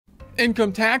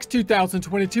Income tax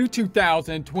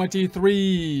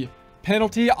 2022-2023.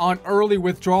 Penalty on early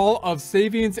withdrawal of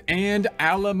savings and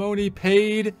alimony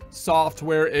paid.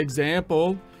 Software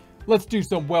example. Let's do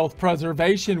some wealth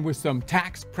preservation with some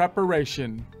tax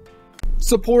preparation.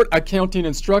 Support accounting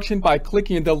instruction by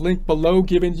clicking the link below,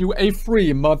 giving you a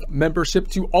free month membership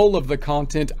to all of the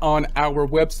content on our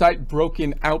website,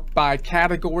 broken out by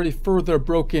category, further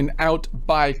broken out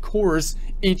by course.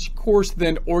 Each course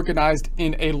then organized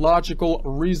in a logical,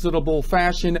 reasonable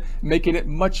fashion, making it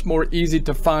much more easy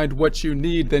to find what you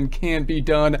need than can be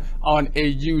done on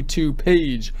a YouTube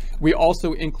page. We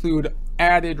also include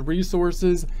added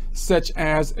resources such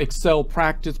as Excel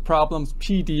practice problems,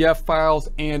 PDF files,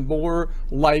 and more,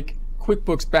 like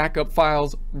QuickBooks backup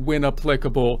files when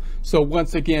applicable. So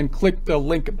once again, click the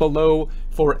link below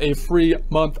for a free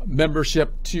month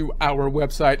membership to our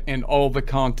website and all the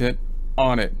content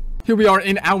on it. Here we are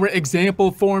in our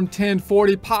example form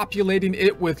 1040, populating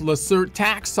it with Lacert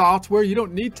tax software. You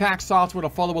don't need tax software to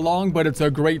follow along, but it's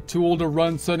a great tool to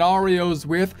run scenarios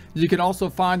with. You can also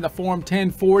find the form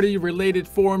 1040 related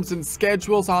forms and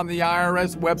schedules on the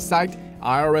IRS website,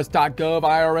 irs.gov,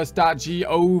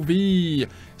 irs.gov.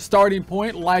 Starting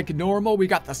point, like normal, we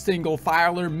got the single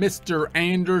filer, Mr.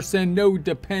 Anderson, no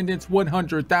dependents,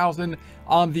 100,000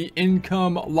 on the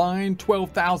income line,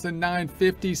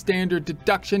 12,950 standard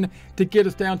deduction to get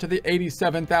us down to the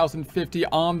 87,050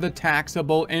 on the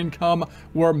taxable income.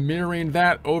 We're mirroring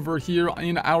that over here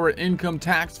in our income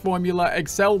tax formula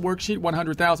Excel worksheet,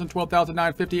 100,000,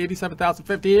 12,950,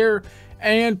 87,050 here,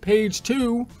 and page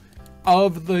 2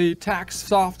 of the tax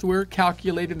software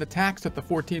calculating the tax at the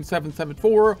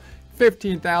 14,774,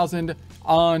 15,000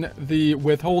 on the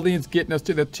withholdings, getting us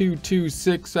to the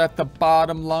 226 at the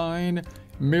bottom line,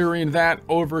 mirroring that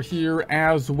over here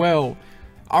as well.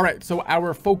 All right, so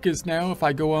our focus now, if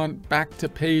I go on back to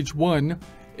page 1,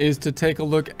 is to take a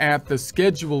look at the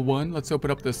schedule 1. Let's open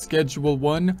up the schedule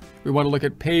 1. We want to look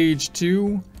at page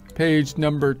 2, page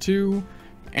number 2.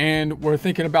 And we're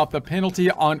thinking about the penalty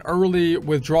on early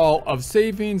withdrawal of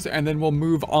savings, and then we'll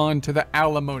move on to the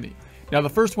alimony. Now, the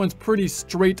first one's pretty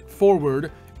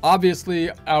straightforward. Obviously,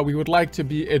 we would like to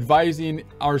be advising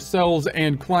ourselves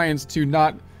and clients to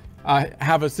not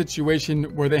have a situation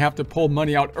where they have to pull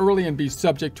money out early and be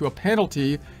subject to a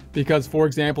penalty, because, for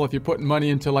example, if you're putting money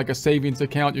into like a savings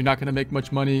account, you're not going to make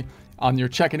much money on your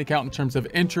checking account in terms of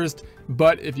interest.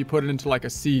 But if you put it into like a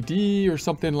CD or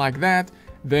something like that,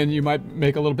 then you might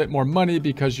make a little bit more money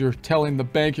because you're telling the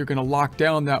bank you're going to lock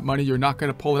down that money. You're not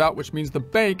going to pull it out, which means the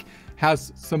bank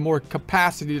has some more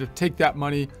capacity to take that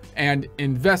money and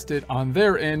invest it on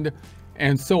their end,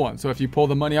 and so on. So if you pull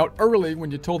the money out early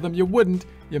when you told them you wouldn't,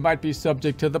 you might be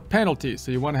subject to the penalty.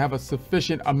 So you want to have a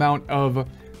sufficient amount of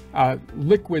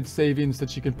liquid savings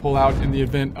that you can pull out in the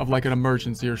event of like an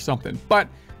emergency or something. But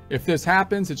if this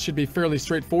happens, it should be fairly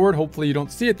straightforward. Hopefully you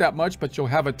don't see it that much, but you'll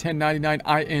have a 1099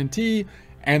 INT,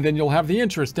 and then you'll have the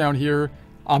interest down here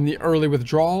on the early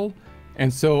withdrawal.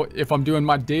 And so if I'm doing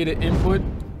my data input,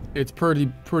 it's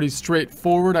pretty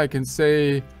straightforward. I can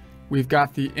say we've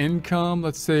got the income.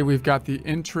 Let's say we've got the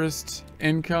interest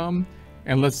income,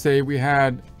 and let's say we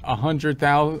had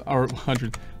 100,000 or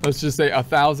 100. Let's just say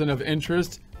 1,000 of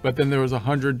interest, but then there was a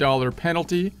 $100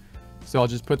 penalty. So I'll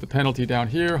just put the penalty down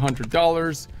here,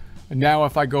 $100. And now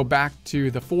if I go back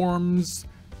to the forms,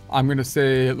 I'm going to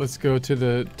say, let's go to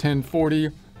the 1040.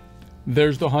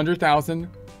 There's the 100,000.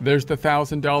 There's the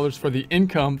 $1,000 for the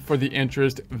income for the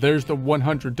interest. There's the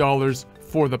 $100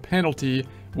 for the penalty,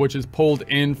 which is pulled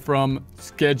in from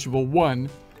schedule 1.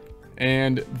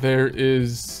 And there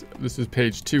is, this is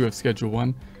page 2 of schedule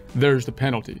 1. There's the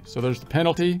penalty. So there's the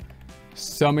penalty,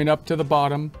 summing up to the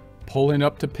bottom, pulling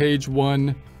up to page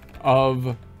 1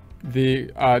 of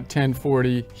the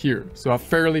 1040 here. So a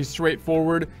fairly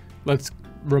straightforward. Let's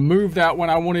remove that one.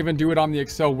 I won't even do it on the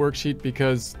Excel worksheet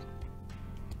because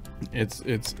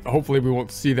it's hopefully we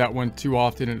won't see that one too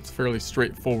often, and it's fairly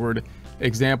straightforward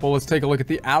example. Let's take a look at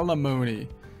the alimony.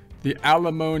 The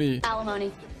alimony.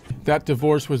 That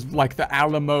divorce was like the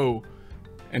Alamo,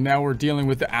 and now we're dealing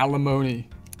with the alimony.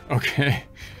 Okay.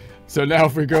 So now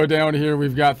if we go down here,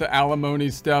 we've got the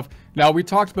alimony stuff. Now we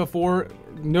talked before,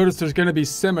 notice there's going to be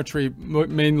symmetry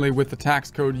mainly with the tax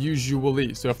code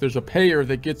usually. So if there's a payer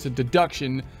that gets a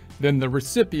deduction, then the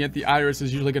recipient, the IRS,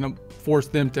 is usually going to force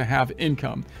them to have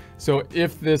income. So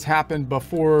if this happened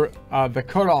before the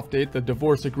cutoff date, the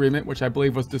divorce agreement, which I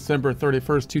believe was December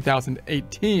 31st,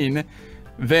 2018,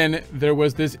 then there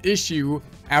was this issue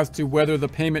as to whether the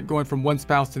payment going from one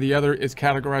spouse to the other is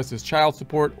categorized as child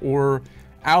support or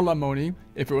alimony.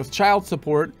 If it was child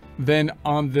support, then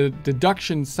on the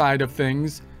deduction side of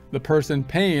things, the person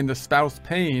paying, the spouse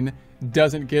paying,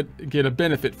 doesn't get a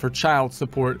benefit for child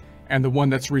support, and the one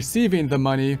that's receiving the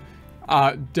money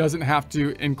doesn't have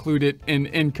to include it in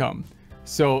income.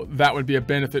 So that would be a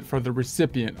benefit for the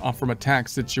recipient from a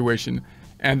tax situation.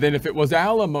 And then if it was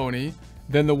alimony,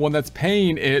 then the one that's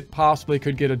paying it possibly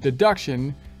could get a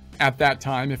deduction at that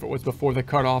time if it was before the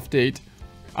cutoff date,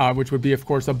 which would be, of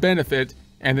course, a benefit.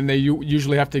 And then they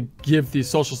usually have to give the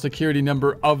social security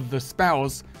number of the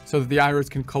spouse so that the IRS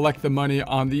can collect the money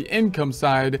on the income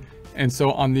side. And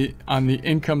so on the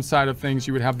income side of things,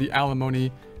 you would have the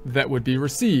alimony that would be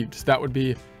received. So that would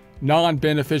be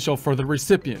non-beneficial for the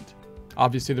recipient.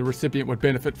 Obviously, the recipient would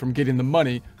benefit from getting the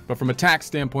money, but from a tax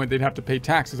standpoint, they'd have to pay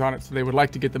taxes on it. So they would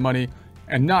like to get the money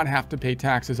and not have to pay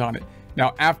taxes on it.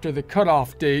 Now, after the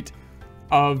cutoff date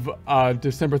of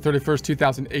December 31st,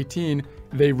 2018,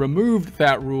 they removed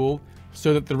that rule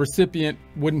so that the recipient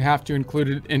wouldn't have to include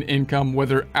it in income,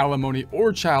 whether alimony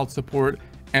or child support,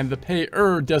 and the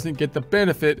payer doesn't get the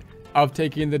benefit of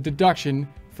taking the deduction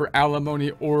for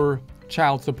alimony or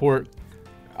child support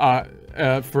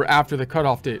for after the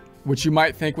cutoff date, which you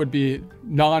might think would be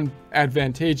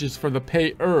non-advantageous for the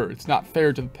payer. It's not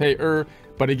fair to the payer.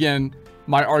 But again,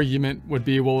 my argument would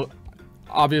be, well,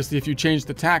 obviously, if you change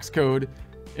the tax code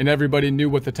and everybody knew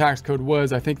what the tax code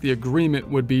was, I think the agreement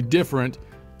would be different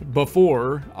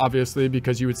before, obviously,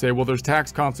 because you would say, well, there's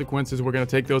tax consequences. We're going to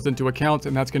take those into account,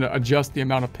 and that's going to adjust the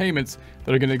amount of payments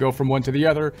that are going to go from one to the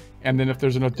other. And then if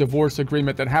there's a divorce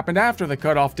agreement that happened after the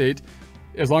cutoff date,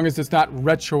 as long as it's not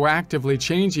retroactively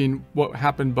changing what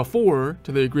happened before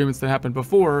to the agreements that happened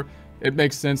before, it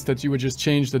makes sense that you would just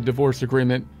change the divorce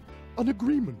agreement. An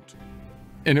agreement.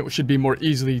 And it should be more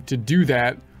easily to do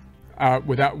that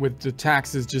with the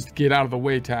taxes. Just get out of the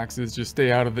way, taxes. Just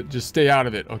stay out of it. Just stay out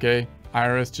of it, okay?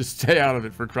 IRS, just stay out of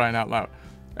it, for crying out loud.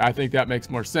 I think that makes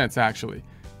more sense, actually.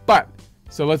 But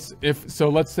so let's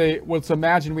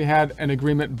imagine we had an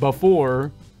agreement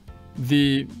before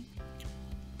the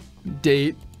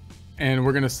date, and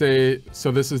we're gonna say,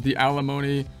 so this is the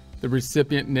alimony, the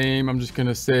recipient name. I'm just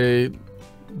gonna say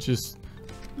just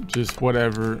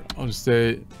whatever. I'll just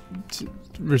say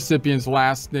recipient's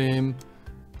last name,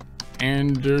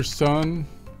 Anderson,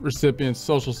 recipient's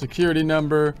social security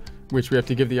number, which we have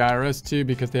to give the IRS to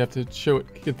because they have to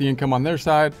get the income on their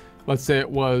side. Let's say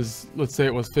it was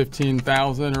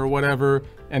 15,000 or whatever,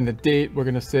 and the date we're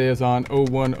gonna say is on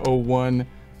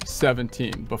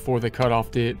 01/01/17, before the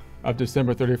cutoff date of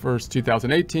December 31st,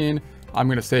 2018. I'm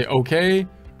gonna say okay,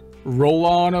 roll it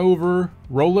on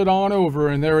over,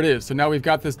 and there it is. So now we've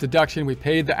got this deduction. We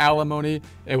paid the alimony.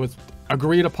 It was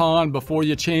agreed upon before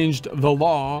you changed the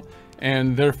law,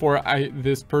 and therefore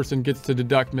this person gets to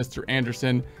deduct, Mr.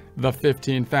 Anderson, the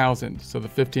 15,000. So the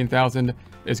 15,000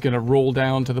 is going to roll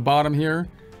down to the bottom here,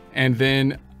 and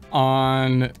then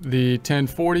on the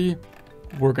 1040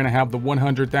 we're going to have the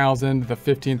 100,000, the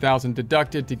 15,000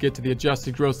 deducted to get to the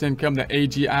adjusted gross income, the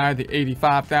AGI, the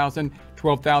 85,000,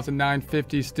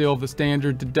 12,950, still the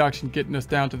standard deduction, getting us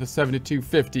down to the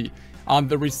 7,250. On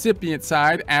the recipient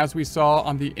side, as we saw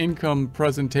on the income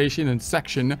presentation and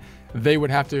section, they would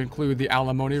have to include the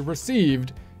alimony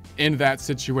received in that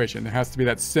situation. There has to be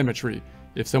that symmetry.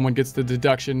 If someone gets the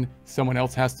deduction, someone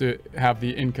else has to have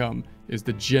the income, is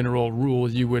the general rule,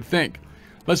 you would think.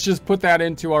 Let's just put that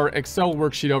into our Excel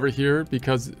worksheet over here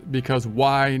because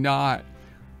why not?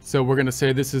 So we're going to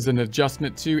say this is an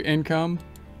adjustment to income,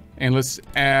 and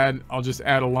I'll just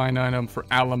add a line item for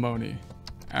alimony.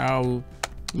 Alimony.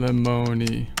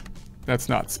 That's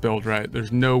not spelled right. There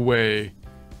is no way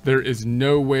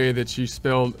that you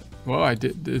spelled, well, I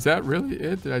did. Is that really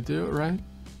it? Did I do it right?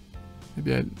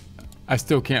 Maybe I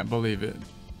still can't believe it.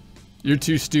 You're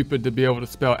too stupid to be able to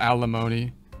spell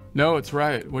alimony. No, it's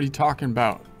right. What are you talking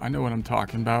about? I know what I'm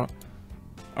talking about.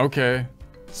 Okay.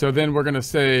 So then we're going to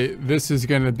say this is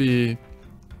going to be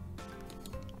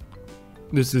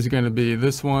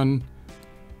this one.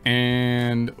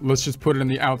 And let's just put it on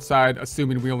the outside,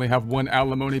 assuming we only have one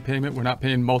alimony payment. We're not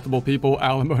paying multiple people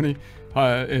alimony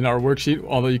in our worksheet,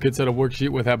 although you could set a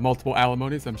worksheet with have multiple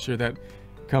alimonies. I'm sure that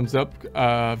comes up.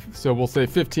 So we'll say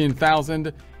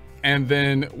 15,000, and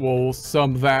then we'll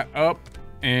sum that up,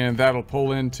 and that'll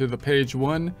pull into the page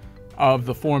 1 of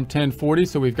the form 1040.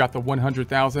 So we've got the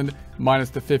 100,000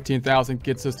 minus the 15,000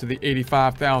 gets us to the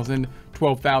 85,000,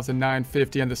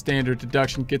 12,950, and the standard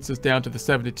deduction gets us down to the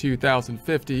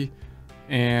 72,050.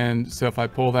 And so if I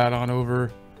pull that on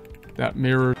over, that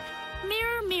mirror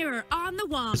on the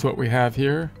wall is what we have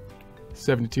here.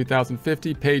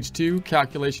 72,050. Page 2,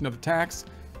 calculation of the tax,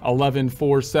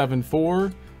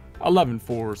 11,474,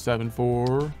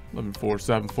 11,474,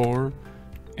 11,474.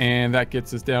 and that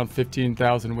gets us down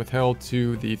 15,000 withheld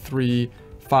to the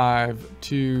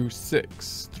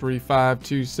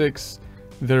 3526.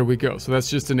 There we go. So that's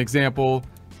just an example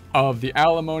of the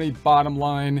alimony. Bottom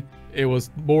line, it was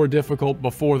more difficult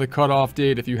before the cutoff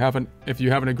date. If you have an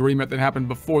agreement that happened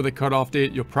before the cutoff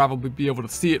date, you'll probably be able to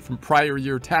see it from prior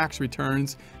year tax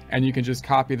returns, and you can just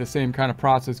copy the same kind of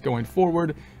process going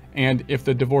forward. And if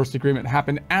the divorce agreement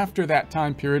happened after that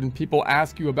time period and people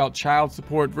ask you about child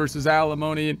support versus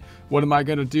alimony and what am I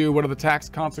going to do, what are the tax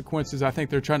consequences, I think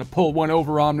they're trying to pull one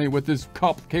over on me with this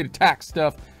complicated tax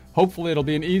stuff. Hopefully it'll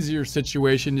be an easier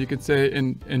situation, you could say,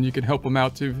 and you can help them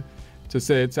out to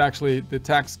say it's actually the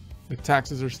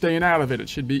taxes are staying out of it. It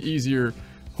should be easier,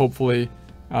 hopefully,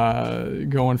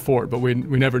 going forward. But we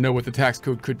never know what the tax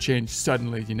code could change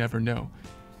suddenly. You never know.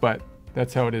 But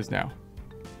that's how it is now.